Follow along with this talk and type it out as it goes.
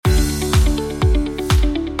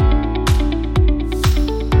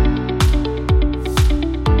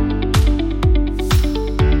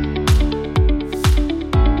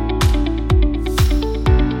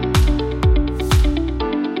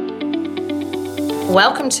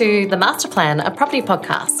Welcome to The Master Plan, a property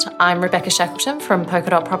podcast. I'm Rebecca Shackleton from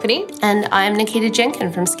Polka Dot Property. And I'm Nikita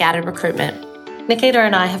Jenkin from Scouted Recruitment. Nikita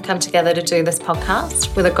and I have come together to do this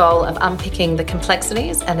podcast with a goal of unpicking the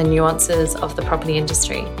complexities and the nuances of the property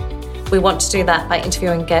industry. We want to do that by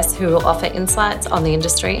interviewing guests who will offer insights on the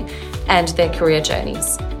industry and their career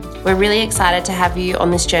journeys. We're really excited to have you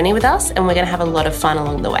on this journey with us, and we're going to have a lot of fun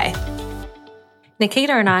along the way.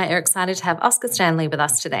 Nikita and I are excited to have Oscar Stanley with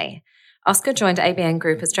us today. Oscar joined ABN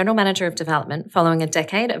Group as General Manager of Development following a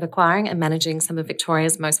decade of acquiring and managing some of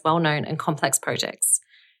Victoria's most well-known and complex projects.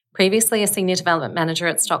 Previously a Senior Development Manager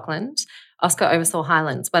at Stockland, Oscar oversaw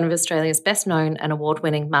Highlands, one of Australia's best-known and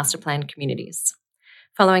award-winning master plan communities.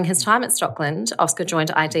 Following his time at Stockland, Oscar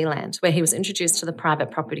joined ID Land, where he was introduced to the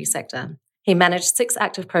private property sector. He managed 6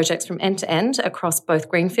 active projects from end to end across both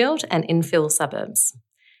greenfield and infill suburbs.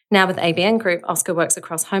 Now with ABN Group, Oscar works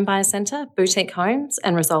across Home Buyer Centre, Boutique Homes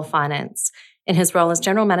and Resolve Finance. In his role as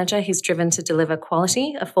General Manager, he's driven to deliver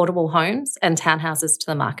quality, affordable homes and townhouses to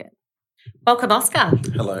the market. Welcome, Oscar.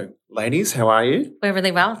 Hello, ladies. How are you? We're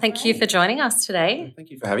really well. Thank you for joining us today. Thank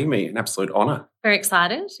you for having me. An absolute honour. Very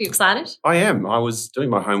excited. Are you excited? I am. I was doing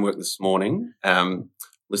my homework this morning,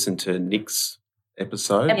 listened to Nick's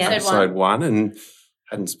episode one, and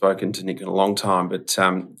hadn't spoken to Nick in a long time, but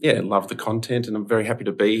love the content, and I'm very happy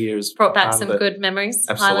to be here. Brought back some good memories,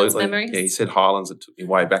 absolutely. Highlands memories. Yeah, he said Highlands. It took me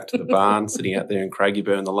way back to the barn, sitting out there in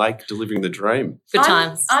Craigieburn, the lake, delivering the dream. Good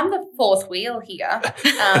times. I'm the fourth wheel here.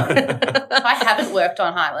 I haven't worked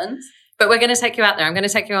on Highlands. But we're going to take you out there. I'm going to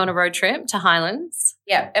take you on a road trip to Highlands.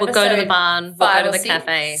 Yeah. We'll go to the barn. We'll go to the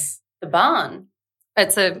cafe. The barn?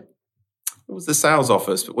 It was the sales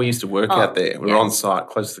office, but we used to work out there. We were on site,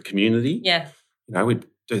 close to the community. Yeah. You know, we'd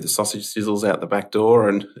do the sausage sizzles out the back door.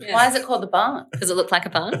 And Why is it called the barn? Because it looked like a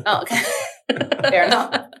barn. Oh, okay. Fair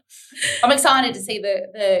enough. I'm excited to see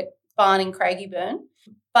the barn in Craigieburn,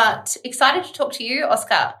 but excited to talk to you,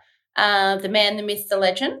 Oscar, the man, the myth, the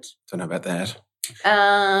legend. Don't know about that.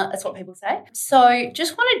 That's what people say. So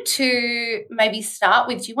just wanted to maybe start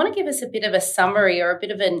with, do you want to give us a bit of a summary or a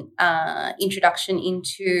bit of an introduction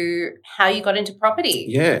into how you got into property?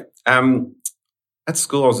 Yeah. At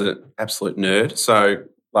school I was an absolute nerd, so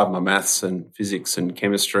loved my maths and physics and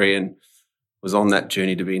chemistry, and was on that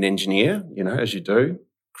journey to be an engineer, you know, as you do.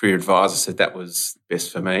 Career advisor said that was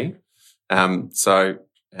best for me. So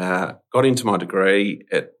got into my degree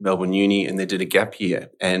at Melbourne Uni and then did a gap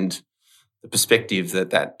year, and the perspective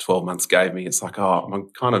that 12 months gave me, it's like, I'm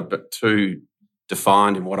kind of too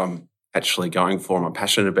defined in what I'm actually going for. I'm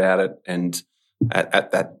passionate about it. And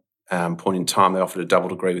at that point in time, they offered a double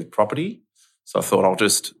degree with property. So I thought I'll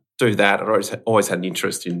just do that. I'd always had an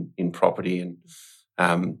interest in property.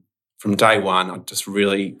 And from day one, I just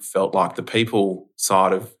really felt like the people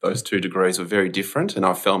side of those 2 degrees were very different. And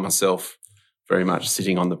I found myself very much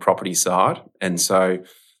sitting on the property side. And so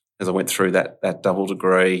as I went through that double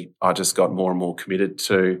degree, I just got more and more committed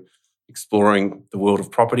to exploring the world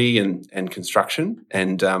of property and construction,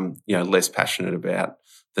 and less passionate about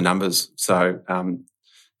the numbers. So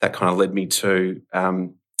that kind of led me to a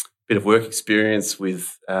bit of work experience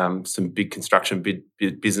with some big construction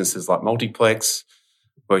businesses like Multiplex.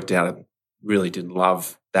 Worked out, really didn't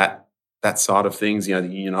love that side of things, you know, the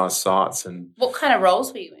unionised sites. And what kind of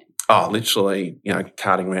roles were you in? Oh, literally, you know,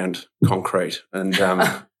 carting around concrete and.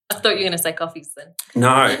 I thought you were going to say coffees then.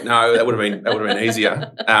 No, that would have been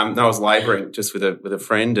easier. No, I was labouring just with a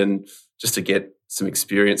friend, and just to get some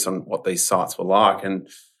experience on what these sites were like. And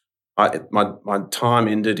my time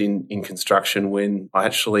ended in construction when I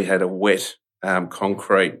actually had a wet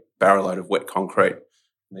concrete barrow load of wet concrete.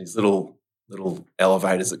 These little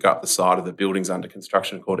elevators that go up the side of the buildings under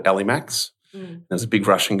construction called Alimax. There's a big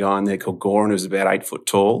Russian guy in there called Goran, who's about 8 foot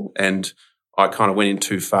tall, and I kind of went in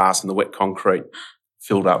too fast, and the wet concrete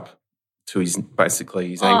filled up to his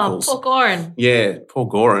ankles. Oh, poor Goran. Yeah, poor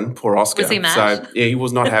Goran, poor Oscar. Was he mad? So yeah, he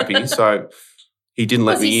was not happy. So he didn't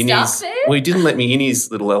let me in his. Well, he didn't let me in his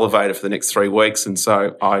little elevator for the next 3 weeks, and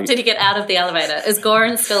so I. Did he get out of the elevator? Is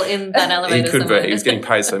Goran still in that elevator? He could somewhere? be. He was getting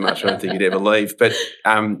paid so much, I don't think he'd ever leave. But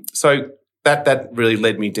so that really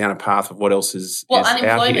led me down a path of what else is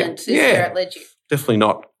unemployment out here. is where it led you. Definitely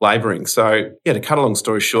not labouring. So, yeah, to cut a long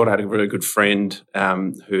story short, I had a really good friend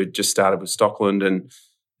who had just started with Stockland, and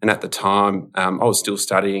at the time I was still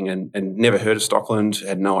studying and never heard of Stockland,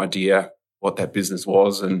 had no idea what that business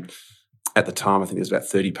was. And at the time, I think there was about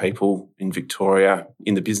 30 people in Victoria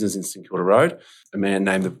in the business in St Kilda Road. A man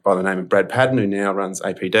by the name of Brad Padden, who now runs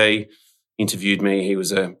APD, interviewed me. He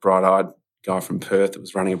was a bright-eyed guy from Perth that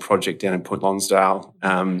was running a project down in Point Lonsdale.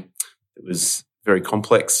 It was very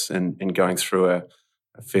complex and going through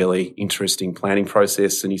a fairly interesting planning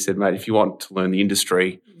process. And he said, mate, if you want to learn the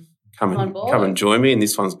industry, come and join me. And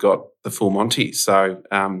this one's got the full Monty. So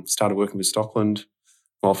started working with Stockland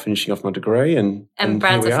while finishing off my degree. And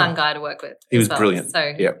Brad's a fun guy to work with. He was brilliant.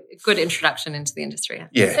 So good introduction into the industry.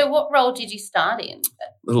 Yeah. So what role did you start in?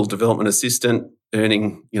 Little development assistant,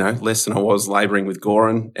 earning, less than I was labouring with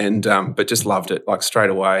Goran, and but just loved it. Like straight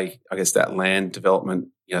away, I guess that land development,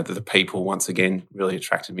 the people once again really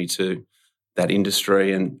attracted me to that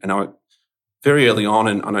industry. And I very early on,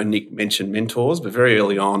 and I know Nick mentioned mentors, but very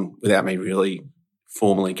early on, without me really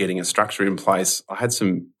formally getting a structure in place, I had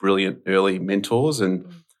some brilliant early mentors and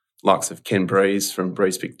likes of Ken Breeze from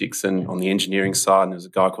Breeze Pick Dixon on the engineering side, and there was a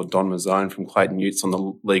guy called Don Mazzone from Clayton Utes on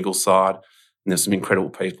the legal side. And there's some incredible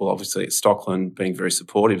people, obviously, at Stockland being very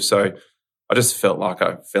supportive. So I just felt like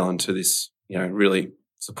I fell into this, really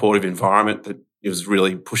supportive environment that it was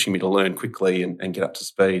really pushing me to learn quickly and get up to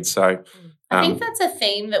speed. So I think that's a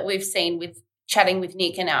theme that we've seen with chatting with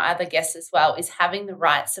Nick and our other guests as well, is having the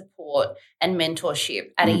right support and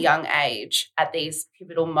mentorship at a young age at these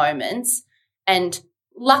pivotal moments. And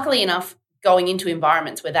luckily enough, going into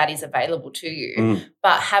environments where that is available to you,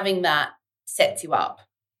 but having that sets you up.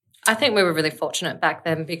 I think we were really fortunate back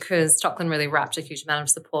then because Stockland really wrapped a huge amount of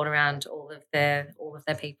support around all of their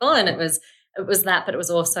people, and it was that, but it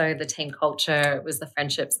was also the team culture. It was the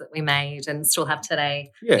friendships that we made and still have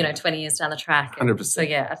today. 20 years down the track. 100%. So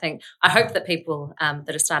I hope that people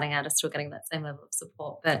that are starting out are still getting that same level of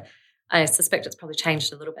support, but I suspect it's probably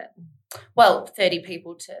changed a little bit. Well, 30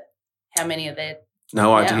 people to how many are there?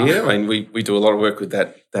 No idea. I mean, we do a lot of work with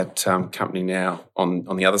that company now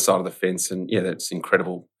on the other side of the fence, and that's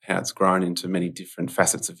incredible how it's grown into many different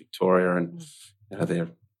facets of Victoria, and they're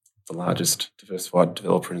the largest diversified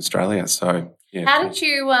developer in Australia. So, how did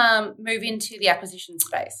you move into the acquisition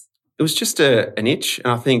space? It was just an itch,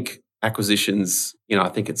 and I think acquisitions, I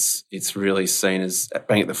think it's really seen as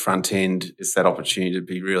being at the front end is that opportunity to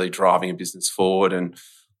be really driving a business forward, and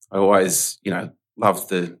I always, loved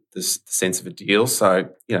the sense of a deal. So,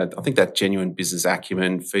 I think that genuine business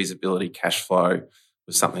acumen, feasibility, cash flow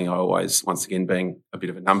was something I always, once again, being a bit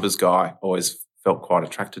of a numbers guy, always felt quite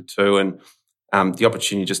attracted to. And the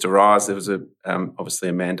opportunity just arose. There was obviously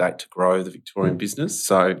a mandate to grow the Victorian business.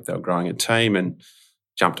 So they were growing a team and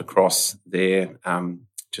jumped across there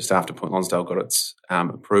just after Point Lonsdale got its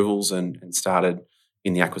approvals and started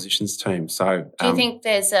in the acquisitions team. So do you think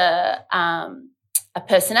there's a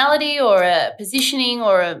personality or a positioning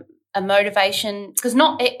or a motivation? Because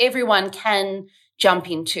not everyone can jump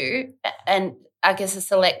into, and I guess a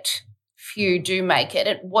select few do make it.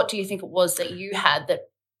 And what do you think it was that you had that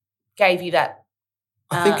gave you that?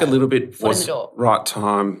 I think a little bit was door. Right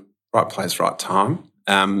time, right place, right time.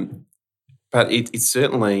 But it's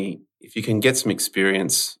certainly, if you can get some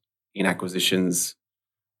experience in acquisitions,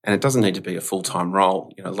 and it doesn't need to be a full-time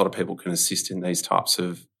role. A lot of people can assist in these types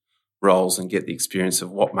of roles and get the experience of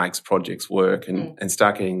what makes projects work and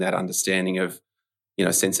start getting that understanding of,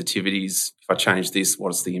 sensitivities. If I change this,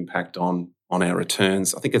 what's the impact on our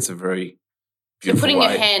returns? I think it's a very beautiful So putting way.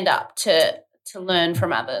 your hand up to learn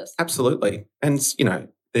from others. Absolutely. And, and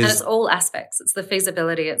it's all aspects. It's the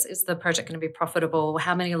feasibility. Is the project going to be profitable?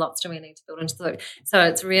 How many lots do we need to build into the? So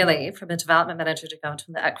it's really, from a development manager to go into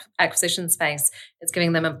the acquisition space, it's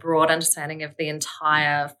giving them a broad understanding of the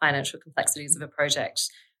entire financial complexities of a project,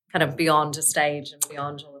 kind of beyond a stage and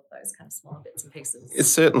beyond all of those kind of smaller bits and pieces.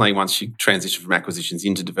 It's certainly, once you transition from acquisitions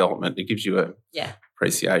into development, it gives you a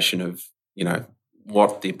appreciation of,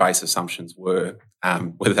 what the base assumptions were,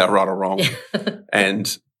 whether they're right or wrong,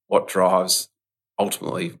 and what drives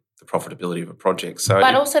ultimately the profitability of a project. So,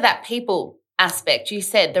 but also that people aspect. You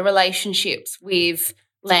said the relationships with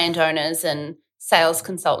landowners and sales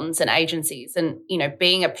consultants and agencies, and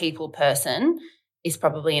being a people person is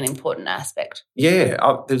probably an important aspect. Yeah,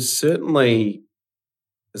 there's certainly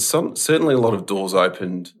a lot of doors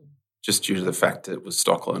opened just due to the fact that it was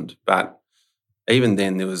Stockland. But even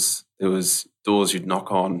then, there was doors you'd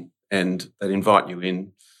knock on and they'd invite you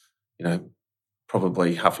in,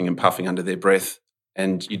 probably huffing and puffing under their breath,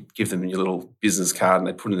 and you'd give them your little business card and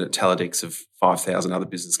they'd put in a Taladex of 5,000 other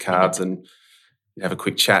business cards and you'd have a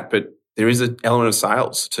quick chat. But there is an element of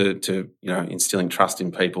sales to instilling trust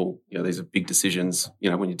in people. These are big decisions,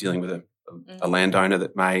 when you're dealing with a landowner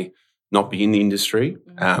that may not be in the industry.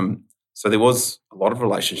 So there was a lot of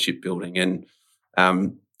relationship building and,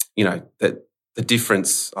 that the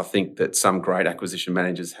difference I think that some great acquisition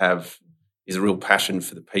managers have is a real passion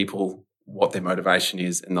for the people, what their motivation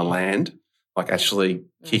is, and the land, like actually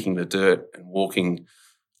kicking the dirt and walking,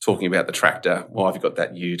 talking about the tractor. Why have you got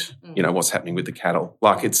that ute? What's happening with the cattle?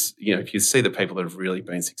 Like it's, if you see the people that have really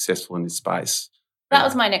been successful in this space, That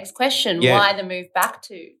was my next question. Yeah. Why the move back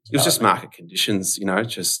to It was just market conditions,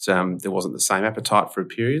 just there wasn't the same appetite for a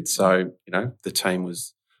period. So, the team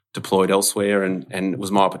was deployed elsewhere and it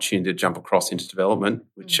was my opportunity to jump across into development,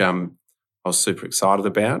 which I was super excited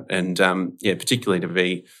about. And, particularly to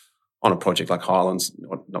be on a project like Highlands,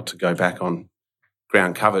 not to go back on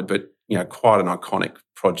ground covered, but, quite an iconic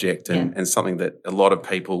project and something that a lot of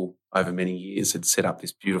people over many years had set up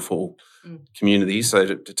this beautiful community. So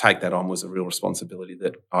to take that on was a real responsibility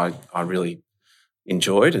that I really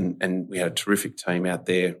enjoyed. And we had a terrific team out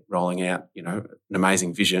there rolling out, an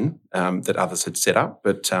amazing vision that others had set up.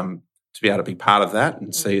 But to be able to be part of that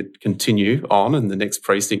and see it continue on, and the next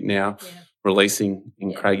precinct now releasing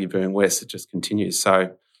in Craigieburn West, it just continues.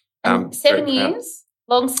 So 7 years,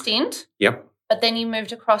 long stint. Yep. But then you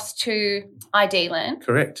moved across to ID Land.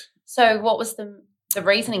 Correct. So what was the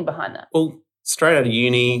reasoning behind that? Well, straight out of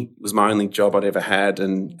uni, it was my only job I'd ever had.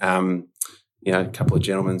 And, a couple of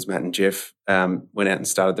gentlemen, Matt and Jeff, went out and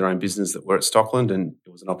started their own business that were at Stockland, and it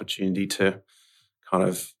was an opportunity to kind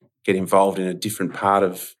of get involved in a different part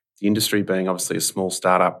of the industry, being obviously a small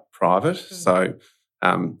startup private. So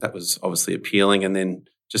that was obviously appealing. And then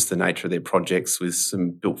just the nature of their projects with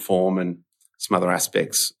some built form and some other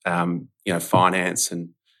aspects, finance. And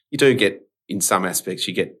you do get, in some aspects,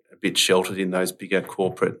 you get a bit sheltered in those bigger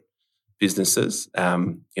corporate businesses.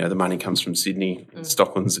 The money comes from Sydney,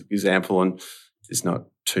 Stockland's example, and there's not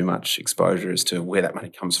too much exposure as to where that money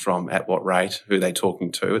comes from, at what rate, who they're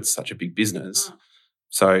talking to. It's such a big business.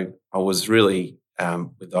 So I was really,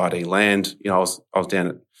 with ID Land, I was down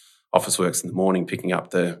at Officeworks in the morning picking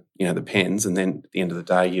up the pens, and then at the end of the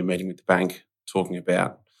day you're meeting with the bank talking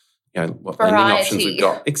about what lending options we've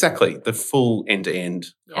got. Exactly. The full end-to-end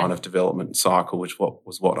kind of development cycle, which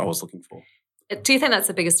was what I was looking for. Do you think that's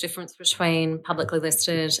the biggest difference between publicly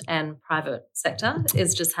listed and private sector,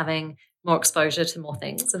 is just having more exposure to more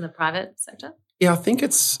things in the private sector? Yeah, I think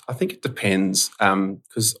it depends,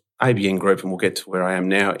 because ABN Group, and we'll get to where I am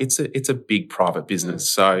now, it's a big private business.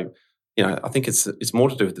 So, I think it's more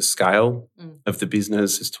to do with the scale of the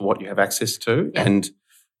business as to what you have access to. Yeah. And,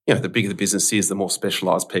 the bigger the business is, the more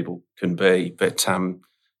specialised people can be. But,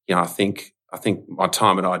 I think my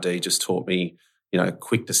time at ID just taught me,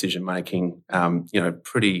 quick decision making,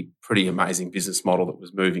 pretty amazing business model that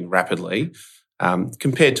was moving rapidly,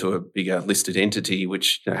 compared to a bigger listed entity,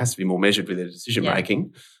 which has to be more measured with their decision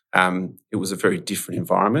making. It was a very different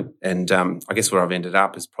environment, and I guess where I've ended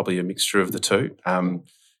up is probably a mixture of the two.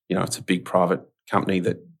 It's a big private company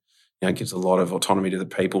that gives a lot of autonomy to the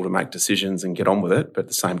people to make decisions and get on with it. But at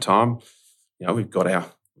the same time, we've got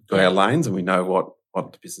our lanes, and we know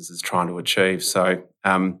what the business is trying to achieve. So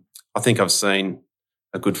I think I've seen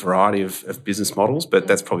a good variety of business models, but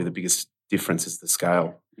that's probably the biggest difference is the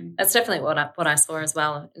scale. That's definitely what I saw as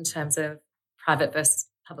well in terms of private versus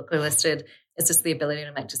publicly listed. It's just the ability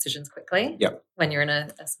to make decisions quickly when you're in a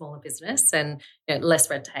smaller business, and less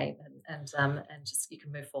red tape, and just you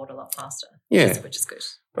can move forward a lot faster. Which is good.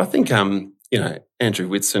 But I think Andrew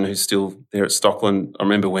Whitson, who's still there at Stockland, I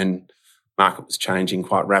remember when market was changing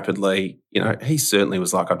quite rapidly. He certainly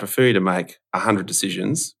was like, I'd prefer you to make 100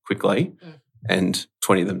 decisions quickly and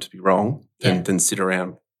 20 of them to be wrong than sit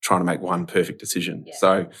around trying to make one perfect decision. Yeah.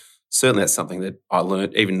 So certainly that's something that I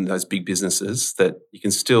learned, even in those big businesses, that you can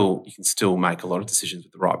still make a lot of decisions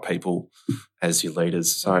with the right people as your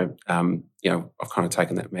leaders. So, I've kind of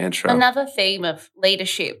taken that mantra. Another theme of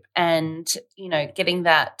leadership and, getting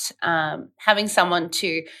that, having someone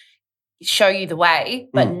to show you the way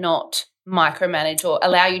but not micromanage or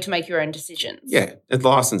allow you to make your own decisions. Yeah, a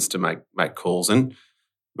license to make calls and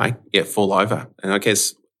fall over. And I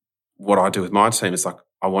guess what I do with my team is like,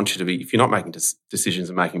 I want you to be, if you're not making decisions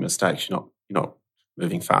and making mistakes, you're not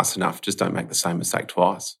moving fast enough. Just don't make the same mistake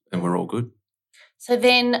twice, and we're all good. So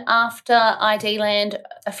then after ID Land,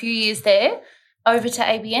 a few years there, over to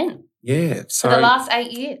ABN. Yeah. So for the last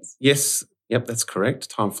 8 years. Yes. Yep, that's correct.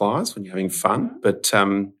 Time flies when you're having fun. But,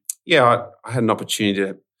 I had an opportunity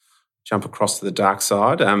to jump across to the dark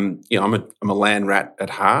side. I'm a land rat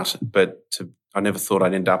at heart, but I never thought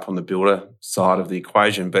I'd end up on the builder side of the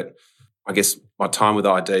equation. But I guess my time with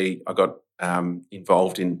ID, I got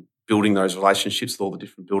involved in building those relationships with all the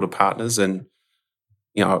different builder partners, and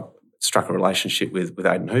I struck a relationship with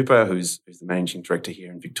Aidan Hooper, who's the managing director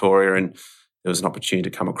here in Victoria, and there was an opportunity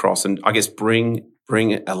to come across and I guess bring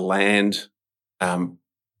a land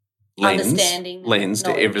lens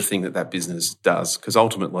to everything that business does, because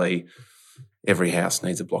ultimately every house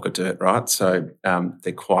needs a block of dirt, right? So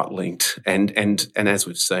they're quite linked, and as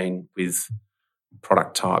we've seen with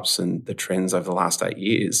product types and the trends over the last 8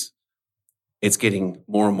 years, it's getting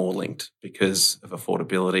more and more linked because of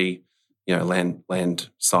affordability, land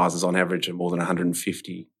sizes on average are more than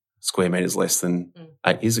 150 square metres less than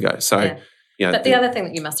 8 years ago. So, but the other thing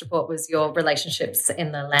that you must report was your relationships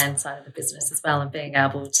in the land side of the business as well, and being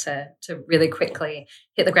able to really quickly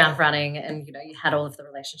hit the ground running, and you had all of the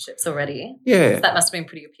relationships already. Yeah. So that must have been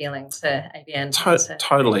pretty appealing to ABN.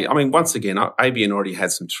 Totally. I mean, once again, ABN already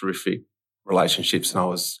had some terrific relationships, and I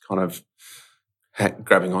was kind of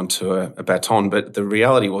grabbing onto a baton. But the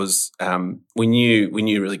reality was we knew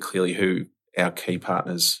really clearly who our key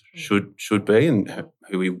partners should be, and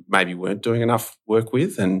who we maybe weren't doing enough work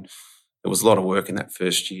with. And there was a lot of work in that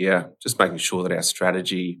first year, just making sure that our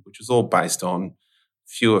strategy, which was all based on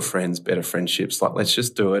fewer friends, better friendships, like let's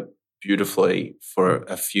just do it beautifully for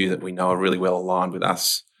a few that we know are really well aligned with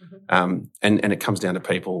us. And it comes down to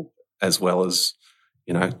people as well as,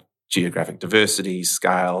 geographic diversity,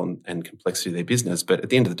 scale and complexity of their business. But at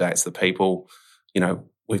the end of the day, it's the people.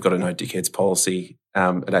 We've got a no dickheads policy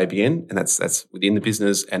at ABN, and that's within the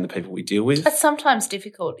business and the people we deal with. It's sometimes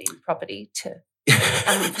difficult in property to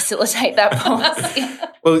facilitate that policy.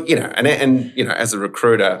 Well, and as a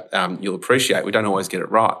recruiter, you'll appreciate we don't always get it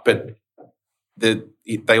right, but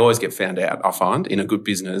they always get found out. I find in a good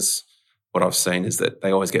business, what I've seen is that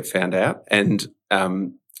they always get found out, and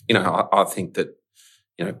I think that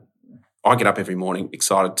I get up every morning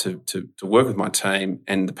excited to work with my team,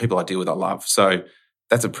 and the people I deal with I love. So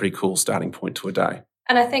that's a pretty cool starting point to a day.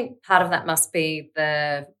 And I think part of that must be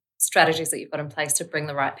the strategies that you've got in place to bring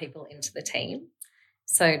the right people into the team.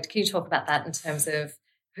 So can you talk about that in terms of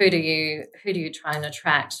who do you try and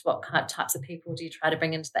attract? What kind of types of people do you try to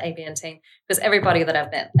bring into the ABN team? Because everybody that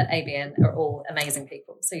I've met at ABN are all amazing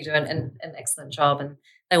people. So you do an excellent job, and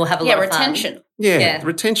they will have a lot of retention. fun. Yeah, the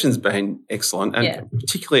retention's been excellent, and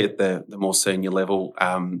particularly at the more senior level.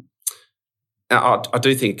 I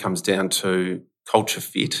do think it comes down to culture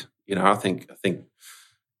fit. I think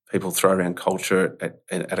people throw around culture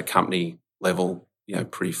at a company level,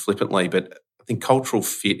 pretty flippantly, but I think cultural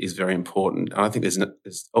fit is very important. I think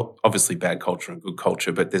there's obviously bad culture and good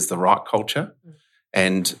culture, but there's the right culture.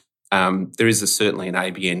 And there is certainly an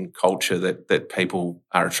ABN culture that people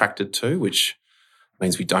are attracted to, which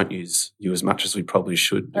means we don't use you as much as we probably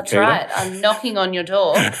should. That's Nikita. right. I'm knocking on your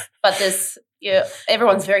door, but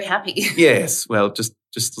everyone's very happy. Yes. Well, just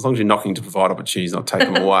as long as you're knocking to provide opportunities, not take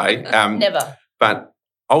them away. Never. But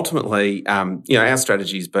ultimately, our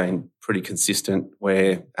strategy has been pretty consistent,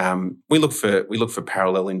 where we look for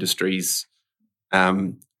parallel industries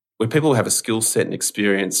where people have a skill set and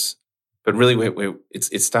experience, but really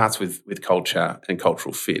it starts with culture and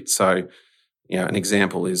cultural fit. So, an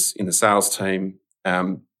example is in the sales team.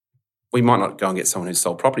 We might not go and get someone who's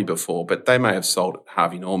sold property before, but they may have sold at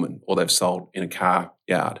Harvey Norman, or they've sold in a car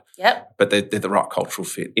yard. Yep. But they're the right cultural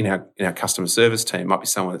fit. In our customer service team, might be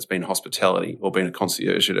someone that's been in hospitality or been a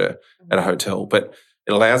concierge at a hotel. But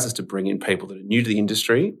it allows us to bring in people that are new to the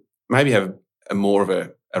industry, maybe have more of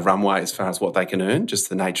a runway as far as what they can earn, just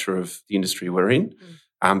the nature of the industry we're in.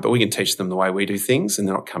 But we can teach them the way we do things, and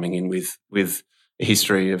they're not coming in with a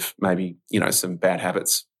history of maybe some bad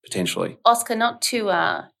habits. Potentially. Oscar, not to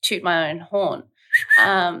toot my own horn,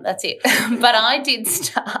 that's it. But I did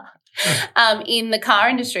start in the car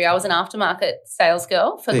industry. I was an aftermarket sales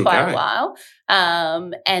girl for quite a while,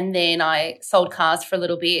 and then I sold cars for a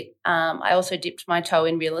little bit. I also dipped my toe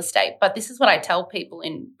in real estate. But this is what I tell people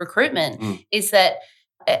in recruitment is that,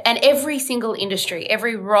 and every single industry,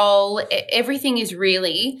 every role, everything is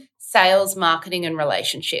really sales, marketing and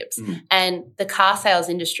relationships. And the car sales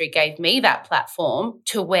industry gave me that platform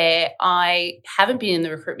to where I haven't been in the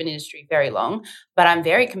recruitment industry very long, but I'm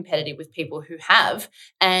very competitive with people who have.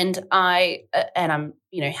 And I'm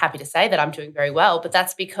happy to say that I'm doing very well, but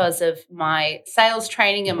that's because of my sales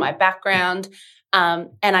training and my background.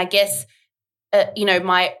 And I guess,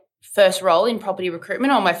 my first role in property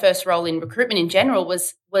recruitment, or my first role in recruitment in general,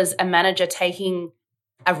 was a manager taking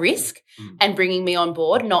a risk and bringing me on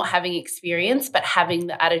board, not having experience, but having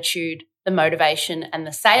the attitude, the motivation and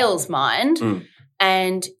the sales mind.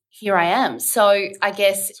 And here I am. So I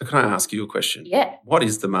guess... So can I ask you a question? Yeah. What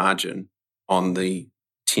is the margin on the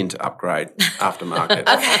tint upgrade aftermarket?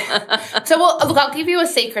 Okay. So, look, I'll give you a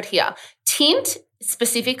secret here. Tint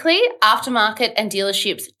specifically, aftermarket and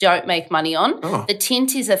dealerships don't make money on. Oh. The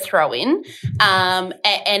tint is a throw-in, and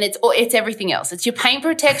it's everything else. It's your paint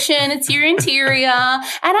protection, it's your interior, and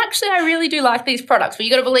actually I really do like these products, but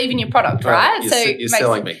you got to believe in your product, right? You're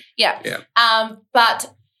selling me. Yeah.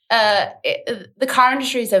 But the car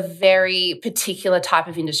industry is a very particular type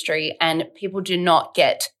of industry, and people do not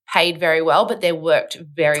get paid very well, but they're worked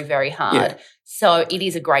very, very hard. Yeah. So it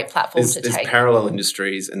is a great platform to there's take. parallel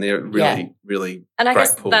industries, and they're really, really And I great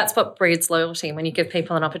guess pool. that's what breeds loyalty, when you give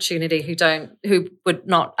people an opportunity who would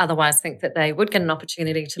not otherwise think that they would get an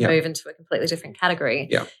opportunity to move into a completely different category.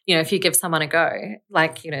 Yeah. You know, if you give someone a go,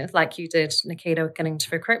 like you did, Nikita, getting to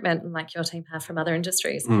recruitment, and like your team have from other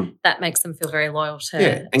industries, that makes them feel very loyal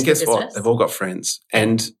to And guess the what? business. They've all got friends,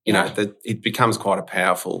 and you know it becomes quite a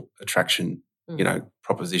powerful attraction,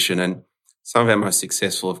 proposition. And some of our most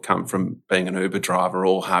successful have come from being an Uber driver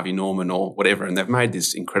or Harvey Norman or whatever, and they've made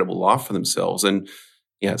this incredible life for themselves. And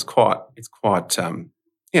it's quite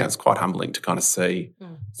humbling to kind of see.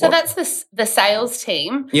 So that's the sales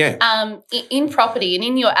team. Yeah. In property and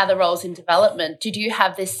in your other roles in development, did you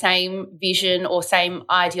have the same vision or same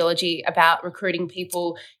ideology about recruiting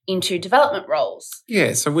people into development roles?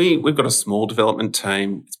 Yeah. So we've got a small development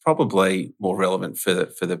team. It's probably more relevant for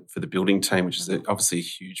the building team, which is obviously a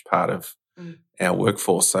huge part of our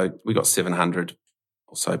workforce. So we've got 700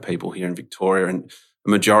 or so people here in Victoria, and the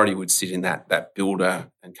majority would sit in that builder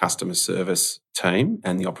and customer service team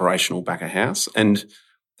and the operational back of house. And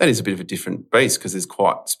that is a bit of a different beast because there's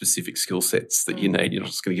quite specific skill sets that you need. You're not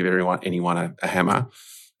just going to give anyone a hammer,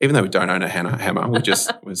 even though we don't own a hammer.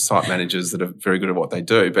 We're site managers that are very good at what they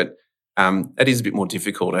do. But it is a bit more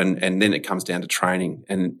difficult, and then it comes down to training.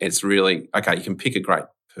 And it's really, okay, you can pick a great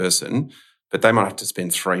person, but they might have to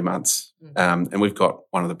spend 3 months. And we've got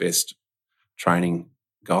one of the best training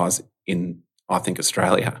guys in, I think,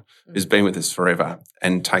 Australia, who's been with us forever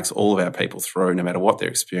and takes all of our people through, no matter what their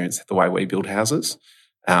experience, the way we build houses.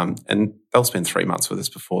 And they'll spend 3 months with us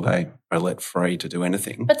before they are let free to do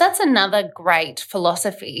anything. But that's another great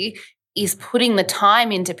philosophy, is putting the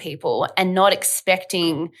time into people and not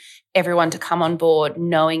expecting everyone to come on board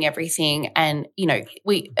knowing everything. And,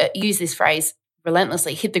 we use this phrase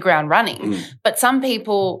relentlessly, hit the ground running. But some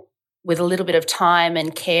people with a little bit of time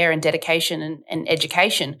and care and dedication and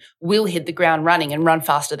education will hit the ground running and run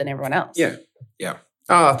faster than everyone else. Yeah.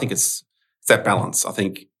 I think it's that balance. I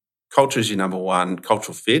think culture is your number one,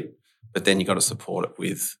 cultural fit, but then you've got to support it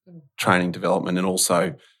with training, development, and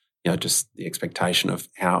also, just the expectation of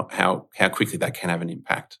how quickly they can have an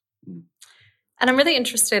impact. And I'm really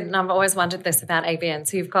interested, and I've always wondered this about ABN.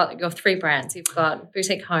 So you've got your 3 brands. You've got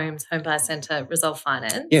Boutique Homes, Home Buyer Centre, Resolve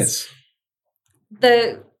Finance. Yes.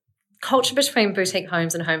 The culture between boutique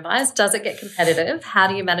homes and home buyers, does it get competitive? How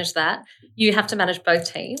do you manage that? You have to manage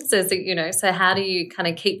both teams. So how do you kind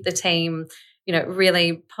of keep the team,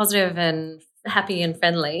 really positive and happy and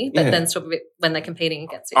friendly, but then still when they're competing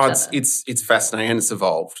against each other? It's fascinating, and it's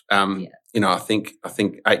evolved. I think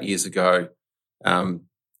 8 years ago,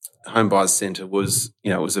 Home Buyers Centre was,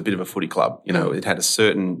 it was a bit of a footy club. It had a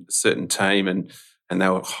certain team, and they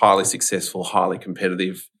were highly successful, highly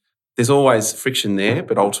competitive. There's always friction there,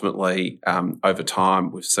 but ultimately, over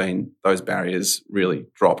time, we've seen those barriers really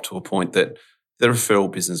drop to a point that the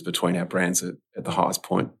referral business between our brands are at the highest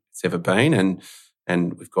point it's ever been,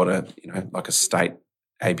 and we've got a state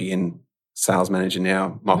ABN sales manager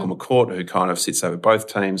now, Michael McCourt, who kind of sits over both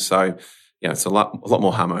teams. So, it's a lot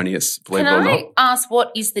more harmonious, believe it or not. Can I ask,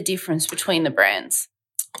 what is the difference between the brands?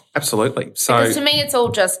 Absolutely. So, because to me, it's all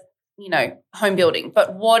just, home building,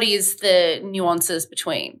 but what is the nuances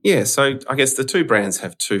between? Yeah, so I guess the 2 brands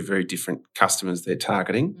have 2 very different customers they're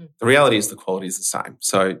targeting. The reality is the quality is the same.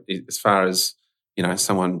 So as far as,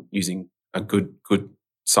 someone using a good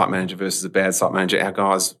site manager versus a bad site manager, our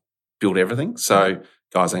guys build everything, so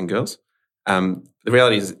guys and girls. The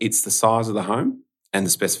reality is it's the size of the home and the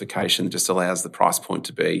specification that just allows the price point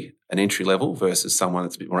to be an entry level versus someone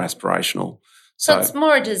that's a bit more aspirational. So it's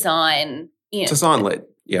more a design. Design-led.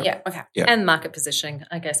 Yeah. Okay. Yeah. And market positioning.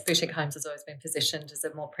 I guess Boutique Homes has always been positioned as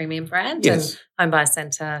a more premium brand. Yes. And Home Buyer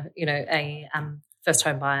Centre, a first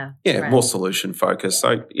home buyer. Yeah, brand. more solution focused.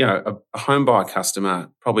 So, a home buyer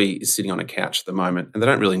customer probably is sitting on a couch at the moment and they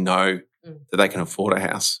don't really know that they can afford a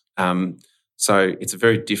house. So it's a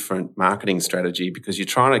very different marketing strategy because you're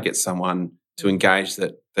trying to get someone to engage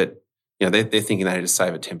that they're thinking they need to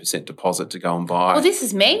save a 10% deposit to go and buy. Well, this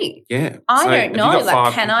is me. Yeah. I don't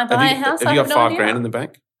know. Can I buy a house? Have you got $5,000 in the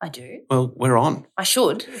bank? I do. Well, we're on. I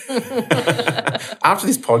should. After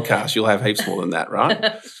this podcast, you'll have heaps more than that,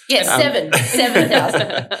 right? Yeah,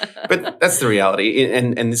 7,000. But that's the reality,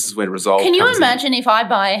 and this is where Resolve Can you comes imagine if I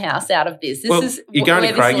buy a house out of this? You're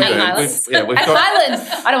going to Craigieburn. At Highlands.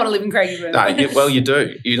 I don't want to live in Craigieburn. No, you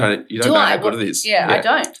do. You don't know how good it is. Yeah, I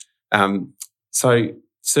don't. So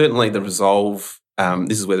certainly the Resolve,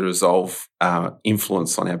 this is where the Resolve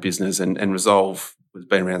influence on our business, and Resolve has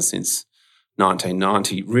been around since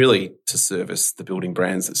 1990, really to service the building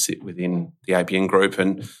brands that sit within the ABN group.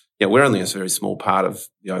 And, we're only a very small part of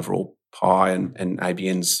the overall pie, and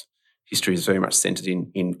ABN's history is very much centred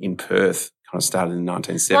in Perth. Kind of started in the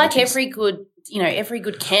 1970s. Like every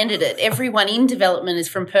good candidate, everyone in development is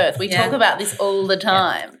from Perth. We talk about this all the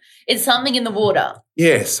time. It's something in the water.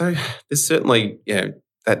 Yeah, so there's certainly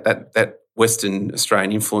that Western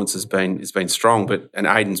Australian influence has been strong, and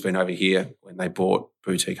Aiden's been over here when they bought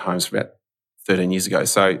boutique homes for about 13 years ago.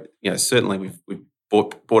 So certainly we've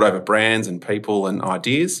bought over brands and people and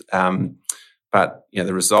ideas, but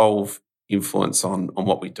the Resolve influence on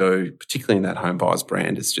what we do, particularly in that home buyers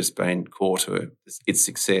brand, has just been core to its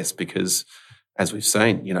success because, as we've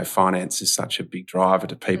seen, finance is such a big driver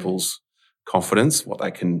to people's confidence, what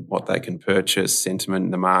they can purchase, sentiment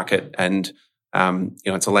in the market, and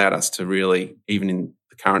it's allowed us to really, even in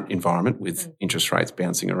the current environment with interest rates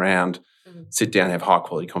bouncing around, sit down and have high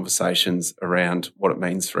quality conversations around what it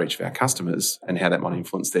means for each of our customers and how that might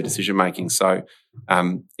influence their decision making. So,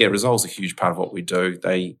 Resolve's a huge part of what we do.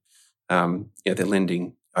 They're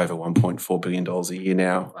lending over $1.4 billion a year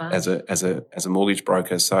now as a mortgage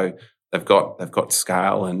broker. So they've got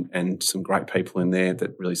scale and some great people in there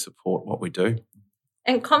that really support what we do.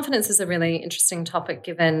 And confidence is a really interesting topic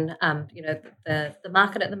given, the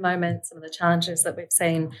market at the moment, some of the challenges that we've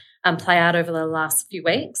seen play out over the last few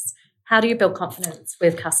weeks. How do you build confidence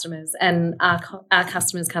with customers? And are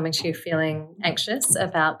customers coming to you feeling anxious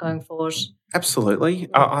about going forward? Absolutely.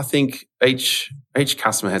 I think each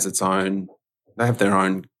customer has they have their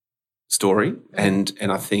own story. And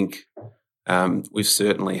I think we've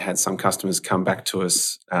certainly had some customers come back to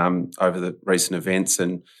us over the recent events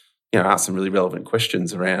and ask some really relevant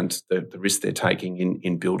questions around the risk they're taking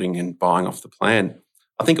in building and buying off the plan.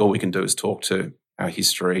 I think all we can do is talk to our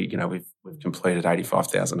history. We've completed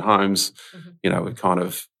 85,000 homes. We've kind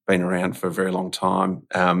of been around for a very long time.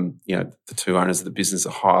 The two owners of the business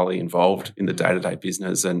are highly involved in the day-to-day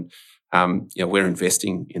business, and we're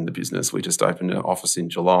investing in the business. We just opened an office in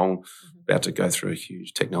Geelong, about to go through a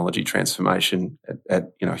huge technology transformation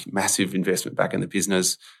at massive investment back in the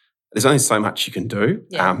business. There's only so much you can do.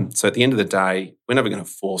 So at the end of the day, we're never going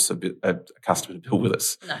to force a customer to build with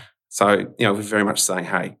us. No. So, we're very much saying,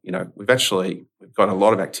 hey, we've got a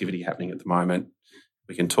lot of activity happening at the moment.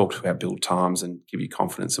 We can talk to our build times and give you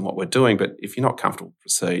confidence in what we're doing. But if you're not comfortable,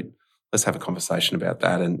 proceed. Let's have a conversation about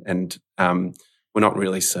that. And we're not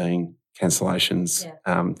really seeing cancellations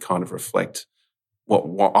kind of reflect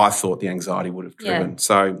what I thought the anxiety would have driven. Yeah.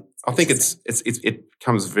 So I think it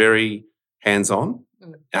comes very hands-on.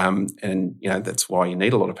 And that's why you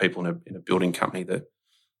need a lot of people in a building company. That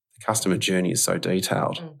the customer journey is so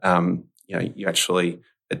detailed. You actually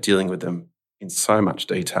are dealing with them in so much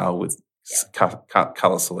detail with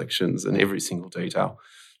colour selections and every single detail.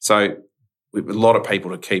 So we have a lot of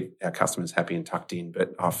people to keep our customers happy and tucked in.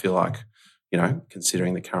 But I feel like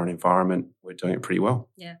considering the current environment, we're doing it pretty well.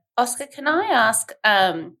 Yeah. Oscar, can I ask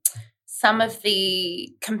some of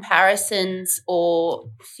the comparisons or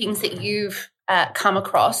things that you've come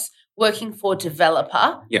across working for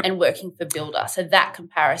developer and working for builder? So that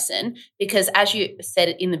comparison, because as you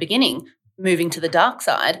said in the beginning, moving to the dark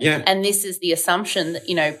side, and this is the assumption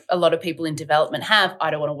that, a lot of people in development have, I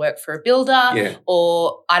don't want to work for a builder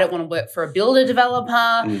or I don't want to work for a builder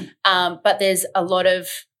developer, but there's a lot of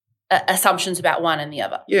assumptions about one and the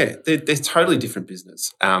other. Yeah, they're totally different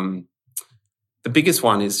business. The biggest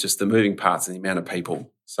one is just the moving parts and the amount of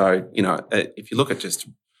people. So, if you look at just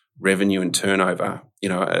revenue and turnover,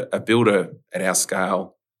 a builder at our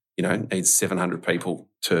scale, needs 700 people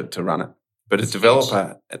to run it. But a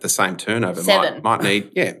developer at the same turnover might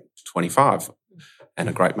need 25 and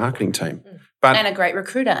a great marketing team. And a great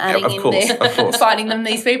recruiter finding them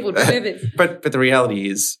these people to do this. But the reality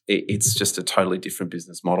is it's just a totally different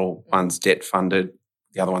business model. One's debt funded,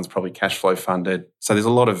 the other one's probably cash flow funded. So there's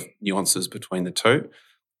a lot of nuances between the two.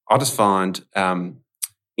 I just find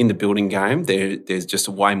in the building game there's just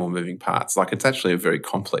way more moving parts. Like it's actually a very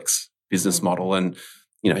complex business model, and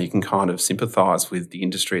you can kind of sympathise with the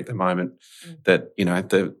industry at the moment that,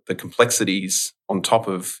 the complexities on top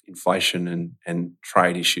of inflation and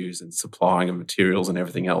trade issues and supplying of materials and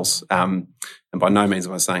everything else. And by no means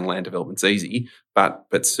am I saying land development's easy, but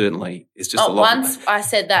certainly it's just a lot. Once I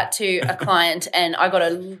said that to a client and I got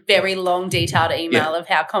a very long detailed email of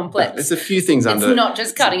how complex. There's a few things it's not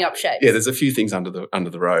just cutting up shapes. Yeah, there's a few things under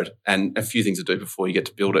the road and a few things to do before you get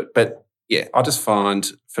to build it. But I just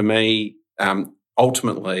find for me,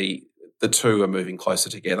 ultimately, the two are moving closer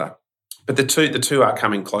together. But the two are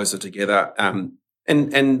coming closer together. And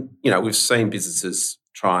we've seen businesses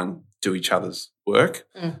try and do each other's work,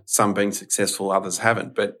 some being successful, others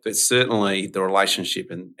haven't. But certainly the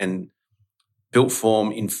relationship and built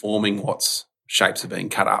form informing what shapes are being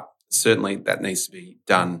cut up. certainly that needs to be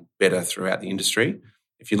done better throughout the industry.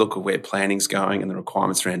 If you look at where planning's going and the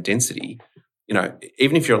requirements around density,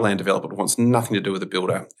 even if you're a land developer that wants nothing to do with a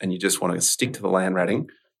builder and you just want to stick to the land ratting,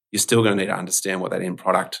 you're still going to need to understand what that end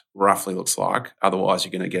product roughly looks like. Otherwise,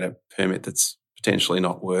 you're going to get a permit that's potentially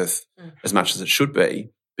not worth as much as it should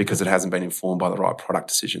be because it hasn't been informed by the right product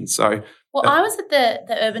decision. So, I was at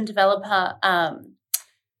the Urban Developer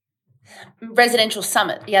Residential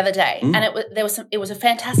Summit the other day, and it was a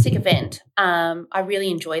fantastic event. I really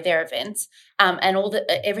enjoy their events and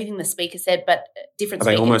everything the speaker said, but different. Are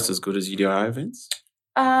they almost as good as UDI events?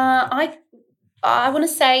 I want to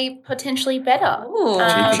say potentially better. Ooh,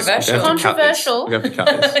 controversial. Controversial. We have to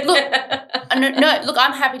cut this. Look,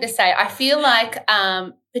 I'm happy to say I feel like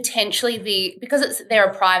potentially because they're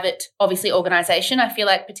a private, obviously, organisation, I feel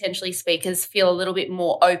like potentially speakers feel a little bit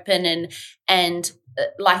more open and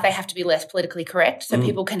like they have to be less politically correct so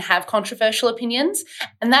people can have controversial opinions.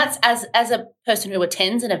 And that's as a person who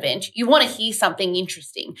attends an event, you want to hear something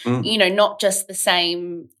interesting, not just the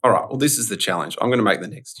same. All right, well, this is the challenge. I'm going to make the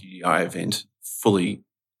next UDI event fully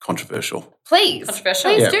controversial. Please.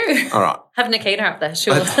 Controversial? Please do. All right. Have Nikita up there,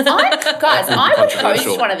 sure. I would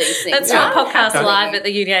host one of these things. Let's do a podcast live at the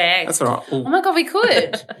UDA. That's all right. Oh, my God, we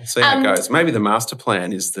could. See how it goes. Maybe the master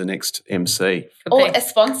plan is the next MC. Or a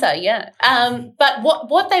sponsor, yeah. But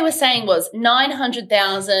what they were saying was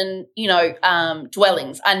 900,000,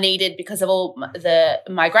 dwellings are needed because of all the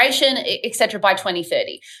migration, et cetera, by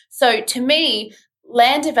 2030. So to me,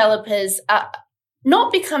 land developers are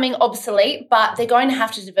not becoming obsolete, but they're going to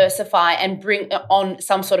have to diversify and bring on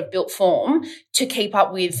some sort of built form to keep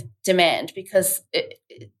up with demand because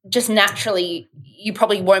just naturally you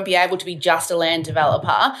probably won't be able to be just a land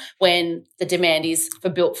developer when the demand is for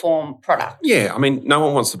built form product. Yeah, I mean, no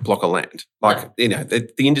one wants to block a land.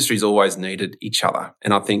 The industry's always needed each other.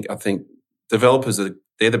 And I think developers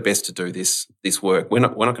they're the best to do this work. We're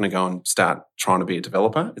not going to go and start trying to be a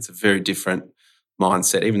developer. It's a very different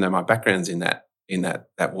mindset, even though my background's in that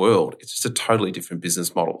world. It's just a totally different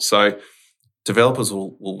business model. So developers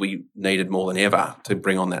will be needed more than ever to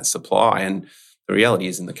bring on that supply. And the reality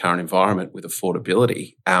is in the current environment with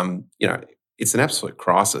affordability, it's an absolute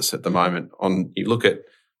crisis at the moment. You look at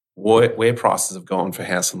where prices have gone for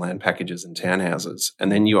house and land packages and townhouses,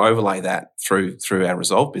 and then you overlay that through our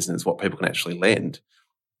Resolve business, what people can actually lend,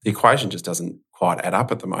 the equation just doesn't quite add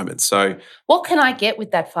up at the moment. So what can I get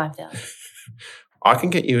with that 5,000? I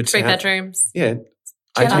can get you a 3 bedrooms. Yeah,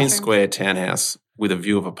 18 square townhouse with a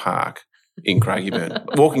view of a park in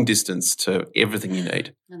Craigieburn, walking distance to everything you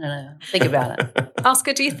need. No. Think about it.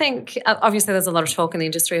 Oscar, do you think, obviously there's a lot of talk in the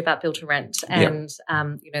industry about build to rent and,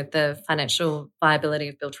 the financial viability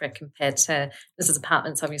of build to rent compared to, this is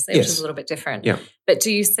apartments obviously, which is a little bit different. Yeah. But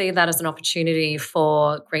do you see that as an opportunity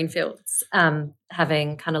for greenfields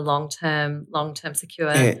having kind of long-term secure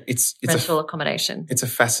rental accommodation? It's a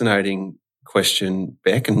fascinating question,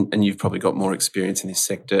 Beck, and you've probably got more experience in this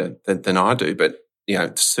sector than I do, but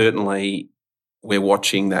certainly we're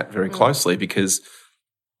watching that very closely because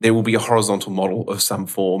there will be a horizontal model of some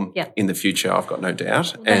form in the future, I've got no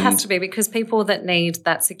doubt. There has to be, because people that need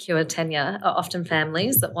that secure tenure are often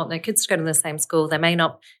families that want their kids to go to the same school. They may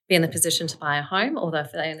not be in the position to buy a home, although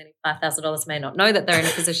if they only need $5,000 may not know that they're in a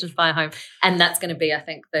position to buy a home. And that's going to be, I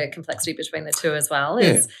think, the complexity between the two as well,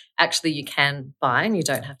 is actually you can buy and you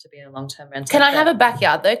don't have to be in a long-term rental. Can I have a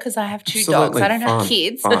backyard though? Because I have 2 dogs. I don't have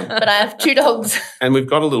kids, but I have 2 dogs. And we've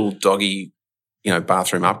got a little doggy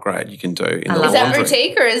bathroom upgrade you can do. Is that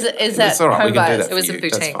boutique or is that That's all right. We can do that. It was a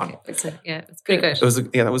boutique. It's pretty good.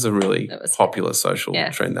 That was a really popular social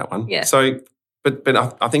trend, that one. Yeah. So, but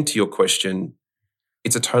I think to your question,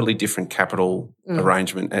 it's a totally different capital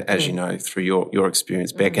arrangement, as you know, through your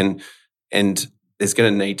experience, Beck, and there's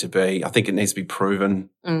going to need to be, I think it needs to be proven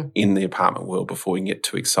in the apartment world before we can get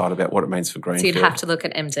too excited about what it means for greenfield. So you'd have to look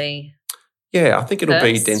at MD. Yeah, I think it'll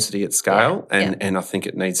first. Be density at scale, and I think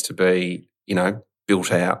it needs to be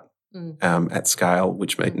built out at scale,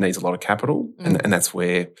 which needs a lot of capital, and that's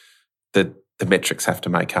where the metrics have to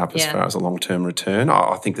make up as far as a long-term return.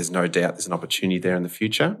 I think there's no doubt there's an opportunity there in the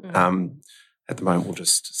future. At the moment, we'll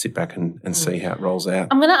just sit back and see how it rolls out.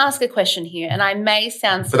 I'm going to ask a question here, and I may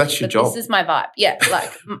sound silly, but that's your job. This is my vibe. Yeah,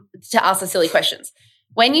 to ask the silly questions.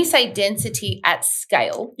 When you say density at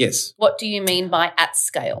scale, yes, what do you mean by at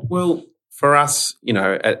scale? Well, for us,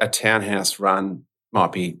 a townhouse run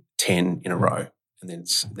might be 10 in a row. And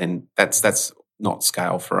then that's not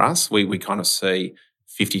scale for us. We kind of see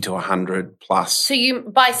 50 to 100 plus. So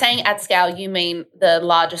by saying at scale, you mean the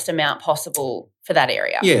largest amount possible for that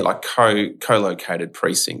area? Yeah, like co-located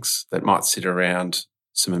precincts that might sit around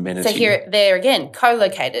some amenity. So there again,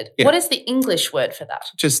 co-located. Yeah. What is the English word for that?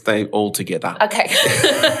 Just they all together. Okay.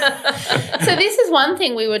 So this is one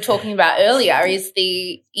thing we were talking about earlier is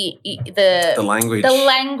the language. The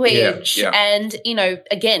language. Yeah. And,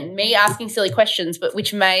 again, me asking silly questions, but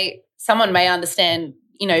which someone may understand,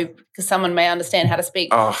 because someone may understand how to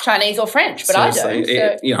speak Chinese or French, but seriously, I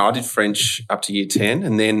don't. So. I did French up to year 10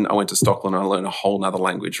 and then I went to Stockholm and I learned a whole other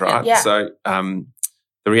language, right? Yeah. So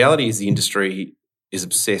the reality is the industry is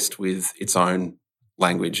obsessed with its own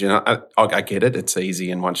language. And I get it. It's easy.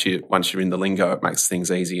 And once you're in the lingo, it makes things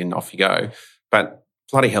easy and off you go. But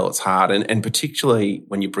bloody hell, it's hard. And particularly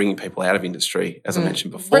when you're bringing people out of industry, as I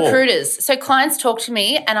mentioned before. Recruiters. So clients talk to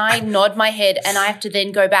me and I nod my head and I have to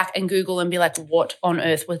then go back and Google and be like, what on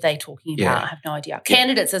earth were they talking about? Yeah. I have no idea.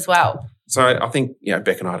 Candidates as well. So I think,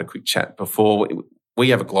 Beck and I had a quick chat before.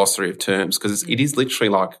 We have a glossary of terms because it is literally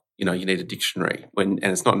like, you need a dictionary and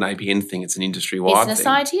it's not an ABN thing, it's an industry-wide Business thing.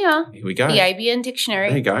 idea. Here we go. The ABN dictionary.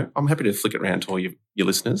 There you go. I'm happy to flick it around to all your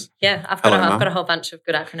listeners. Yeah, I've got a whole bunch of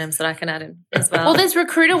good acronyms that I can add in as well. Well, there's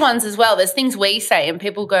recruiter ones as well. There's things we say and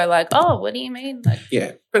people go like, oh, what do you mean?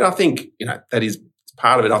 Yeah, but I think, that is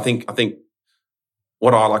part of it. I think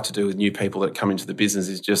what I like to do with new people that come into the business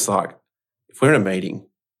is just like, if we're in a meeting,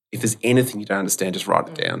 if there's anything you don't understand, just write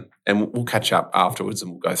it down and we'll catch up afterwards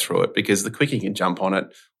and we'll go through it because the quicker you can jump on it,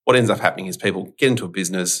 what ends up happening is people get into a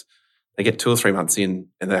business, they get 2 or 3 months in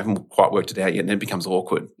and they haven't quite worked it out yet and then it becomes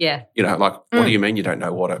awkward. Yeah. What do you mean you don't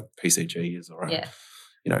know what a PCG is or a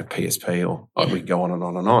PSP or we can go on and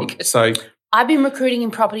on and on. So I've been recruiting in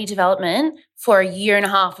property development for 1.5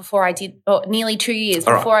 years before I did, or nearly 2 years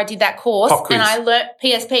before I did that course and I learnt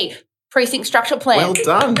PSP. Precinct structure plan. Well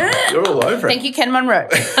done. You're all over it. Thank you, Ken Munro.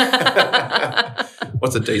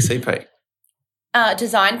 What's a DCP?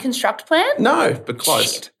 Design construct plan? No, but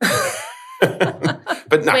close.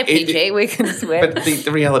 But no, we're PG. We can swear. But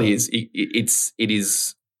the reality is, it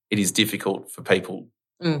is difficult for people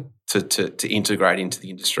to integrate into the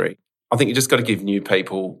industry. I think you just got to give new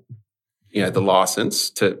people, the license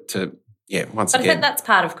to once again. I think that's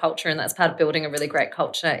part of culture and that's part of building a really great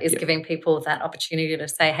culture is giving people that opportunity to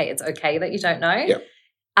say, hey, it's okay that you don't know. Yep.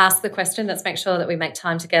 Ask the question. Let's make sure that we make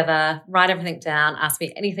time together, write everything down, ask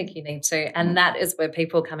me anything you need to. And that is where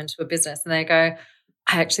people come into a business and they go,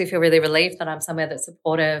 I actually feel really relieved that I'm somewhere that's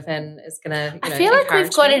supportive and is going to, I feel like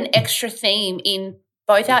we've got an extra theme in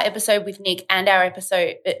both our episode with Nick and our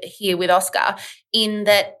episode here with Oscar in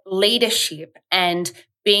that leadership and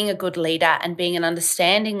being a good leader and being an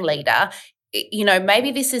understanding leader,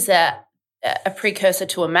 maybe this is a precursor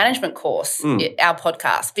to a management course, our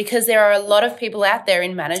podcast, because there are a lot of people out there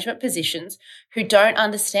in management positions who don't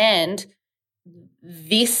understand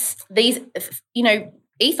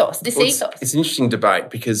ethos. It's an interesting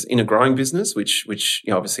debate because in a growing business, which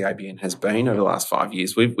obviously ABN has been over the last 5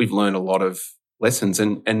 years, we've learned a lot of lessons,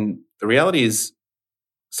 and the reality is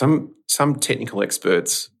some technical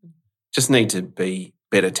experts just need to be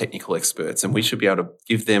better technical experts, and we should be able to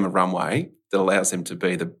give them a runway that allows them to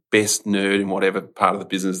be the best nerd in whatever part of the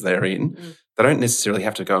business they're in. They don't necessarily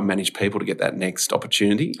have to go and manage people to get that next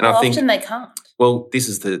opportunity. And I think often they can't. Well, this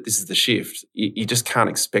is the shift. You just can't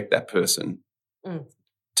expect that person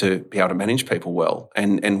to be able to manage people well.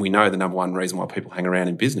 And we know the number one reason why people hang around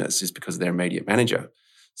in business is because of their immediate manager.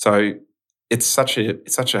 So it's such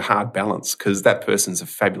a hard balance because that person's a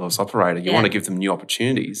fabulous operator. You want to give them new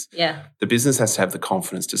opportunities. Yeah. The business has to have the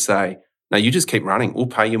confidence to say, no, you just keep running. We'll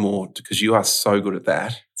pay you more because you are so good at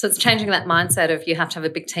that. So it's changing that mindset of you have to have a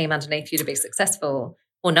big team underneath you to be successful.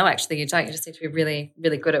 Well, no, actually you don't. You just need to be really,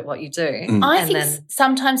 really good at what you do. I think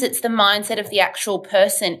sometimes it's the mindset of the actual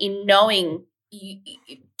person in knowing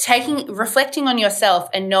reflecting on yourself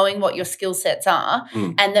and knowing what your skill sets are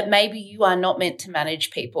and that maybe you are not meant to manage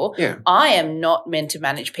people. Yeah. I am not meant to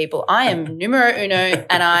manage people. I am numero uno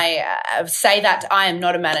and I say that I am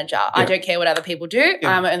not a manager. Yeah. I don't care what other people do.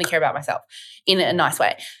 Yeah. I only care about myself in a nice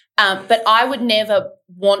way. But I would never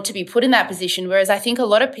want to be put in that position, whereas I think a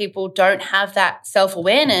lot of people don't have that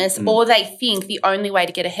self-awareness or they think the only way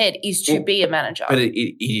to get ahead is to be a manager. But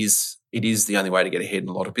it is the only way to get ahead in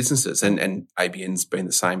a lot of businesses, and ABN's been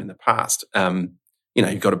the same in the past.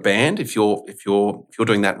 You've got a band. If you're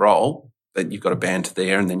doing that role, then you've got a band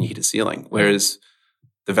there, and then you hit a ceiling. Whereas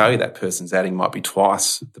the value that person's adding might be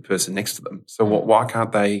twice the person next to them. So why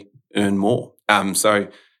can't they earn more? So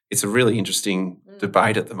it's a really interesting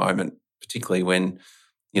debate at the moment, particularly when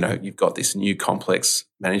you've got this new complex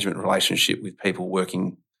management relationship with people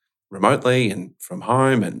working remotely and from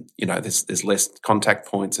home, and there's less contact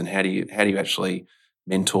points, and how do you actually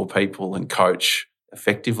mentor people and coach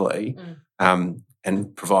effectively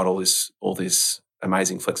and provide all this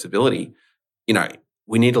amazing flexibility.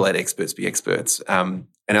 we need to let experts be experts. And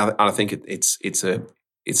I think it's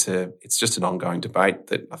just an ongoing debate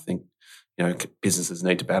that I think, businesses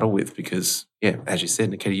need to battle with because, as you said,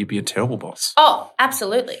 Nikita, you'd be a terrible boss. Oh,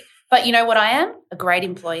 absolutely. But you know what I am? A great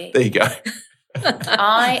employee. There you go.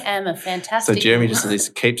 I am a fantastic. So Jeremy just needs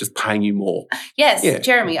to keep just paying you more. Yes, yeah.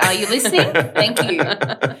 Jeremy, are you listening? Thank you.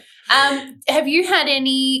 Have you had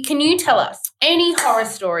can you tell us any horror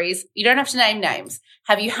stories? You don't have to name names.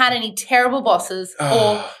 Have you had any terrible bosses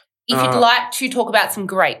or if you'd like to talk about some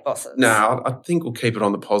great bosses? No, I think we'll keep it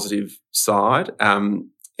on the positive side.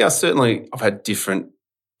 Certainly I've had different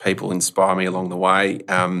people inspire me along the way.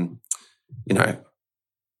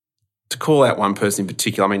 To call out one person in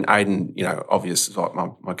particular, I mean, Aidan, obvious is like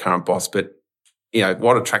my current boss, but,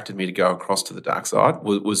 what attracted me to go across to the dark side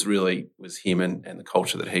was him and the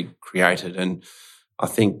culture that he created. And I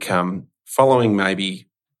think following maybe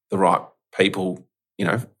the right people,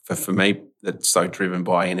 for me, that's so driven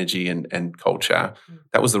by energy and culture,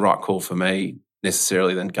 that was the right call for me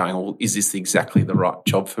necessarily than going, well, is this exactly the right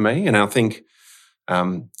job for me? And I think,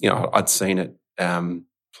 I'd seen it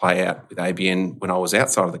play out with ABN when I was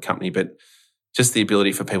outside of the company, but just the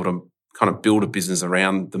ability for people to kind of build a business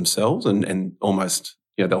around themselves and almost,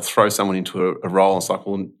 they'll throw someone into a role and it's like,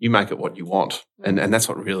 well, you make it what you want. And that's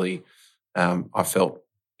what really I felt,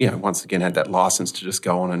 once again had that license to just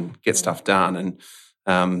go on and get stuff done. And,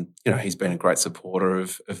 he's been a great supporter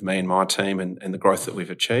of me and my team and the growth that we've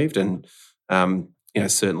achieved. And,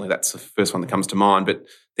 certainly that's the first one that comes to mind. But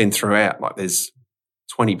then throughout, like there's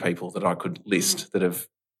 20 people that I could list that have,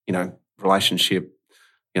 relationship,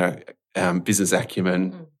 business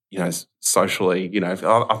acumen, socially,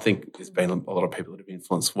 I think there's been a lot of people that have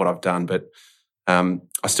influenced what I've done. But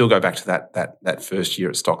I still go back to that first year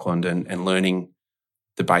at Stockland and learning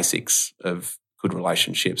the basics of good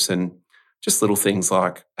relationships and just little things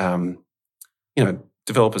like,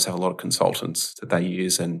 developers have a lot of consultants that they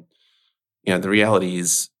use. And, the reality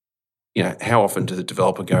is, how often does a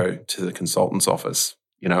developer go to the consultant's office?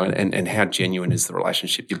 And how genuine is the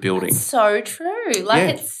relationship you're building? That's so true.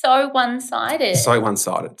 It's so one-sided. So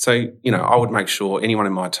one-sided. So, I would make sure anyone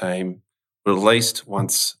in my team would at least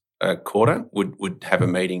once a quarter would have a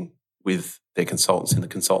meeting with their consultants in the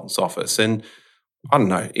consultant's office. And I don't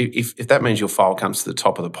know, if that means your file comes to the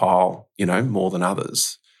top of the pile, more than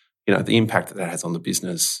others, the impact that has on the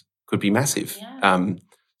business could be massive. Yeah.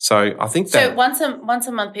 So I think that... So once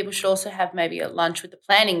a month people should also have maybe a lunch with the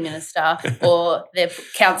planning minister or their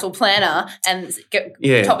council planner and get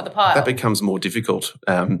top of the pile. That becomes more difficult.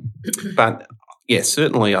 But,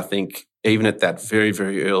 certainly I think even at that very,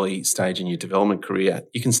 very early stage in your development career,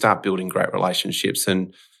 you can start building great relationships.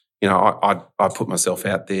 And, I put myself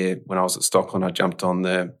out there when I was at Stockland. I jumped on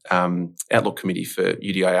the Outlook committee for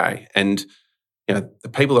UDIA. And, the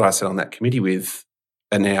people that I sat on that committee with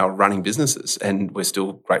are now running businesses and we're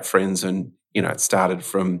still great friends. And, it started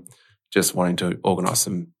from just wanting to organise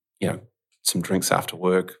some drinks after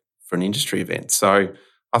work for an industry event. So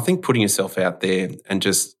I think putting yourself out there and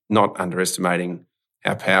just not underestimating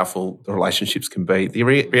how powerful the relationships can be. The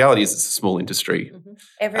reality is it's a small industry. Mm-hmm.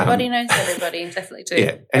 Everybody knows everybody, definitely do.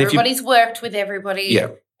 Yeah. And everybody's worked with everybody. Yeah.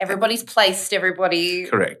 Everybody's placed everybody.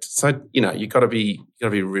 Correct. So, you've got to be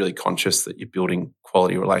really conscious that you're building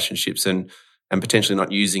quality relationships and potentially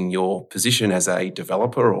not using your position as a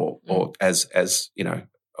developer or as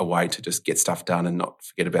a way to just get stuff done and not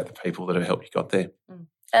forget about the people that have helped you got there.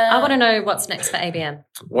 I want to know what's next for ABN.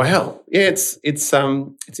 Well, yeah, it's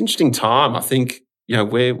an interesting time. I think,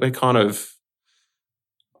 we're kind of,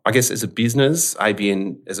 I guess as a business,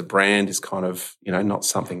 ABN as a brand is kind of, not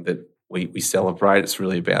something that we celebrate. It's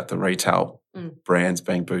really about the retail brands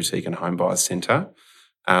being boutique and home buyers centre.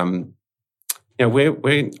 I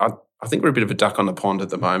think we're a bit of a duck on the pond at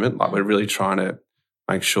the moment. Like we're really trying to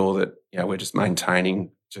make sure that, we're just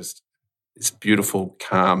maintaining just this beautiful,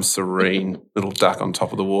 calm, serene little duck on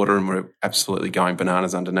top of the water and we're absolutely going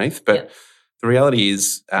bananas underneath. But the reality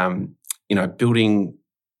is, building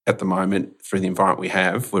at the moment through the environment we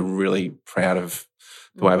have, we're really proud of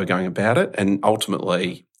the way we're going about it. And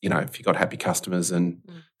ultimately, if you've got happy customers and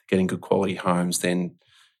getting good quality homes, then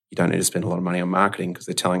you don't need to spend a lot of money on marketing because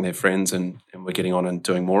they're telling their friends and we're getting on and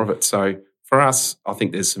doing more of it. So for us, I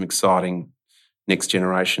think there's some exciting next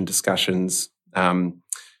generation discussions.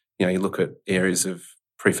 You look at areas of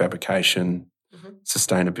prefabrication,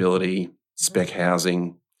 sustainability, spec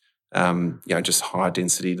housing, just higher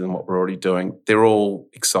density than what we're already doing. They're all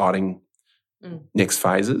exciting next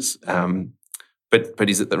phases. But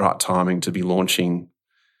is it the right timing to be launching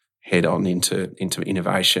head on into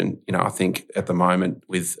innovation? I think at the moment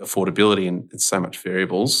with affordability and so much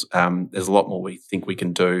variables, there's a lot more we think we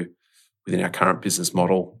can do within our current business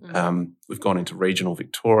model. We've gone into regional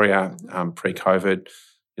Victoria pre-COVID.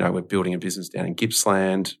 We're building a business down in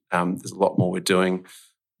Gippsland. There's a lot more we're doing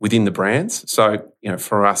within the brands. So,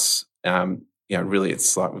 for us, really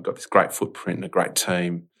it's like we've got this great footprint and a great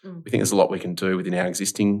team. We think there's a lot we can do within our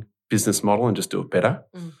existing business model and just do it better.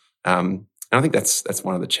 And I think that's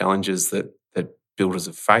one of the challenges that builders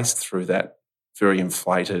have faced through that very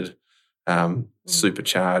inflated,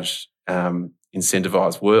 supercharged,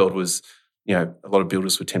 incentivised world was, a lot of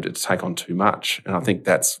builders were tempted to take on too much. And I think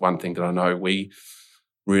that's one thing that I know we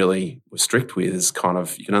really were strict with is kind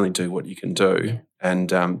of you can only do what you can do and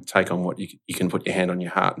take on what you can put your hand on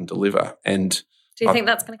your heart and deliver. And do you think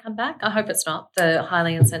that's going to come back? I hope it's not, the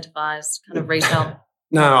highly incentivised kind of retail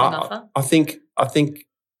offer.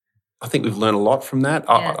 I think we've learned a lot from that.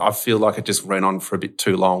 I feel like it just ran on for a bit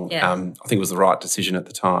too long. I think it was the right decision at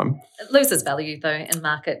the time. It loses value, though, in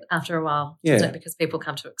market after a while, doesn't it? Because people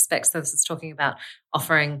come to expect. So this is talking about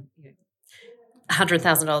offering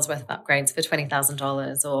 $100,000 worth of upgrades for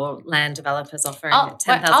 $20,000 or land developers offering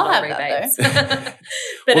 $10,000 rebates.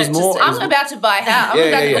 But I'm about to buy a house. I'm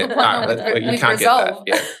about to book an appointment with Resolve.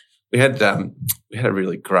 Get that. Yeah. We had a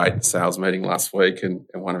really great sales meeting last week and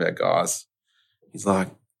one of our guys, he's like,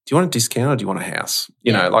 do you want a discount or do you want a house?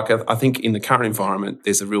 I think in the current environment,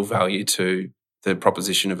 there's a real value to the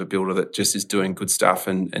proposition of a builder that just is doing good stuff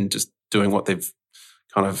and just doing what they've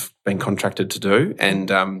kind of been contracted to do. And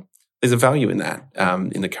there's a value in that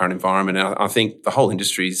in the current environment. And I think the whole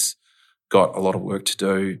industry's got a lot of work to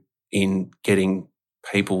do in getting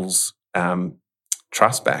people's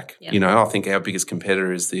trust back. I think our biggest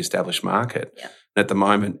competitor is the established market. And at the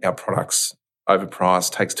moment, our product's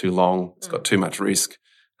overpriced, takes too long, it's got too much risk.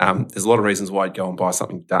 There's a lot of reasons why you'd go and buy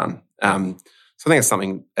something done. So I think it's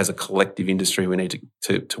something as a collective industry we need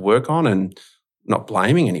to work on and not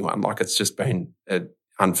blaming anyone. Like it's just been an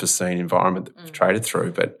unforeseen environment that we've traded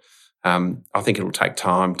through. But I think it'll take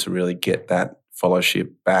time to really get that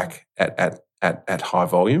fellowship back at high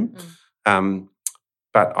volume.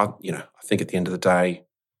 But I think at the end of the day,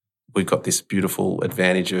 we've got this beautiful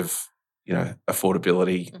advantage of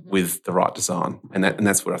affordability with the right design, and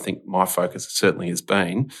that's what I think my focus certainly has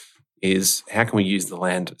been. Is how can we use the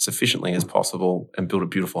land as efficiently as possible and build a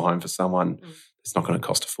beautiful home for someone that's not going to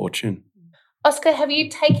cost a fortune. Oscar, have you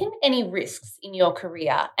taken any risks in your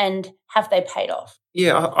career and have they paid off?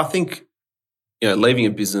 Yeah, I think leaving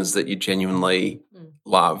a business that you genuinely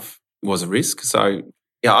love was a risk. So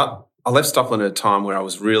I left Stockland at a time where I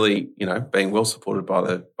was really being well supported by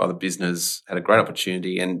the business, had a great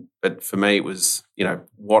opportunity, but for me it was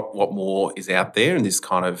what more is out there, and this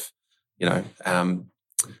kind of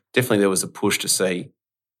definitely there was a push to see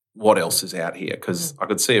what else is out here because I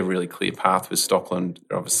could see a really clear path with Stockland.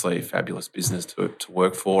 They're obviously a fabulous business to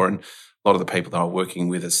work for, and a lot of the people that I'm working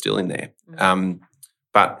with are still in there.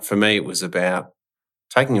 But for me, it was about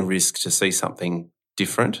taking a risk to see something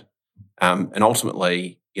different. And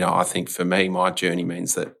ultimately, I think for me, my journey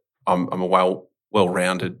means that I'm a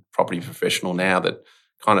well-rounded property professional now that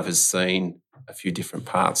kind of has seen a few different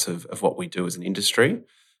parts of what we do as an industry.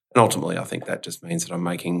 And ultimately, I think that just means that I'm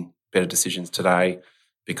making better decisions today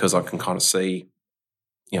because I can kind of see,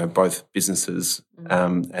 both businesses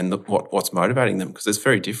and what's motivating them because it's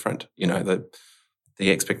very different.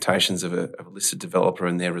 The expectations of a listed developer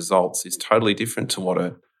and their results is totally different to what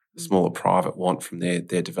a smaller private want from their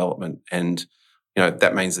development. And,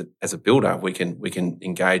 that means that as a builder, we can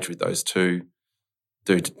engage with those two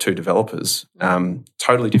developers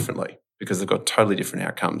totally differently because they've got totally different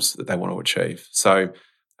outcomes that they want to achieve. So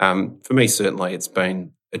for me, certainly it's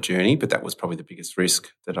been a journey, but that was probably the biggest risk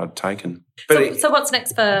that I'd taken. But so what's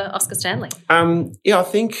next for Oscar Stanley? I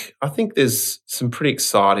think there's some pretty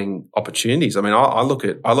exciting opportunities. I mean, I look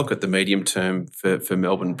at the medium term for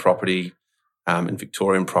Melbourne property and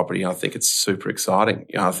Victorian property. I think it's super exciting.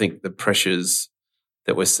 I think the pressures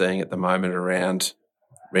that we're seeing at the moment around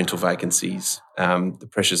rental vacancies, the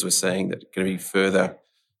pressures we're seeing that are going to be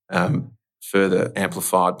further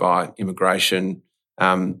amplified by immigration.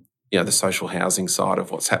 The social housing side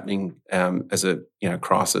of what's happening as a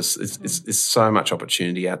crisis is so much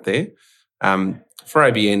opportunity out there. For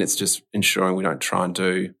ABN, it's just ensuring we don't try and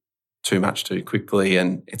do too much too quickly,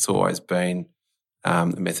 and it's always been a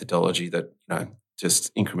methodology that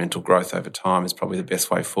just incremental growth over time is probably the best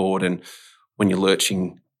way forward. And when you're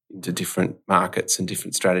lurching into different markets and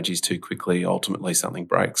different strategies too quickly, ultimately something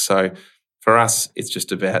breaks. So for us, it's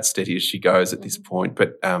just about steady as she goes at this point.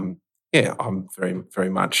 But I'm very, very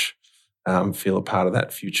much feel a part of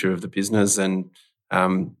that future of the business, and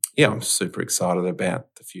I'm super excited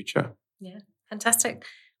about the future. Yeah, fantastic.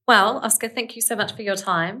 Well, Oscar, thank you so much for your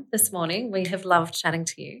time this morning. We have loved chatting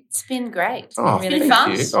to you. It's been great. Oh, It's been thank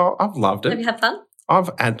fun. you. Oh, I've loved Have it. you had fun? I've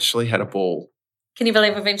actually had a ball. Can you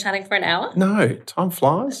believe we've been chatting for an hour? No, time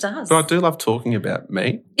flies. It does. But I do love talking about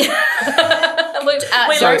me. we so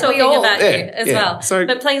love talking we all- about you as well. So,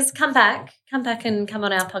 But please come back and come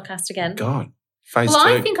on our podcast again. God, phase Well,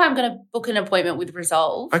 2. I think I'm going to book an appointment with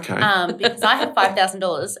Resolve. Okay. Because I have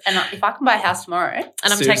 $5,000, and if I can buy a house tomorrow, And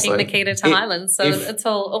I'm Seriously. taking Nikita to Highlands, so if- it's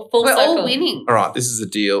all full we're circle. all winning. All right, this is the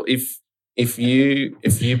deal. If you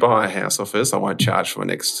buy a house off us, I won't charge for my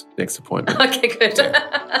next appointment. Okay, good.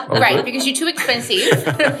 All Great, good? because you're too expensive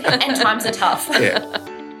and times are tough. Yeah.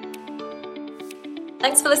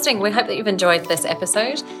 Thanks for listening. We hope that you've enjoyed this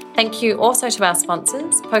episode. Thank you also to our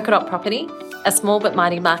sponsors, Polka Dot Property, a small but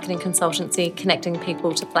mighty marketing consultancy connecting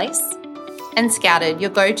people to place. And Scouted, your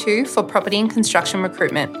go-to for property and construction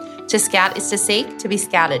recruitment. To scout is to seek, to be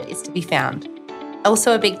scouted is to be found.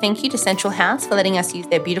 Also, a big thank you to Central House for letting us use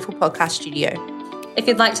their beautiful podcast studio. If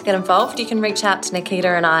you'd like to get involved, you can reach out to Nikita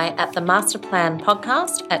and I at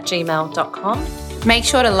themasterplanpodcast@gmail.com. Make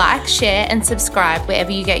sure to like, share, and subscribe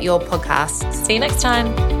wherever you get your podcasts. See you next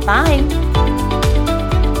time. Bye.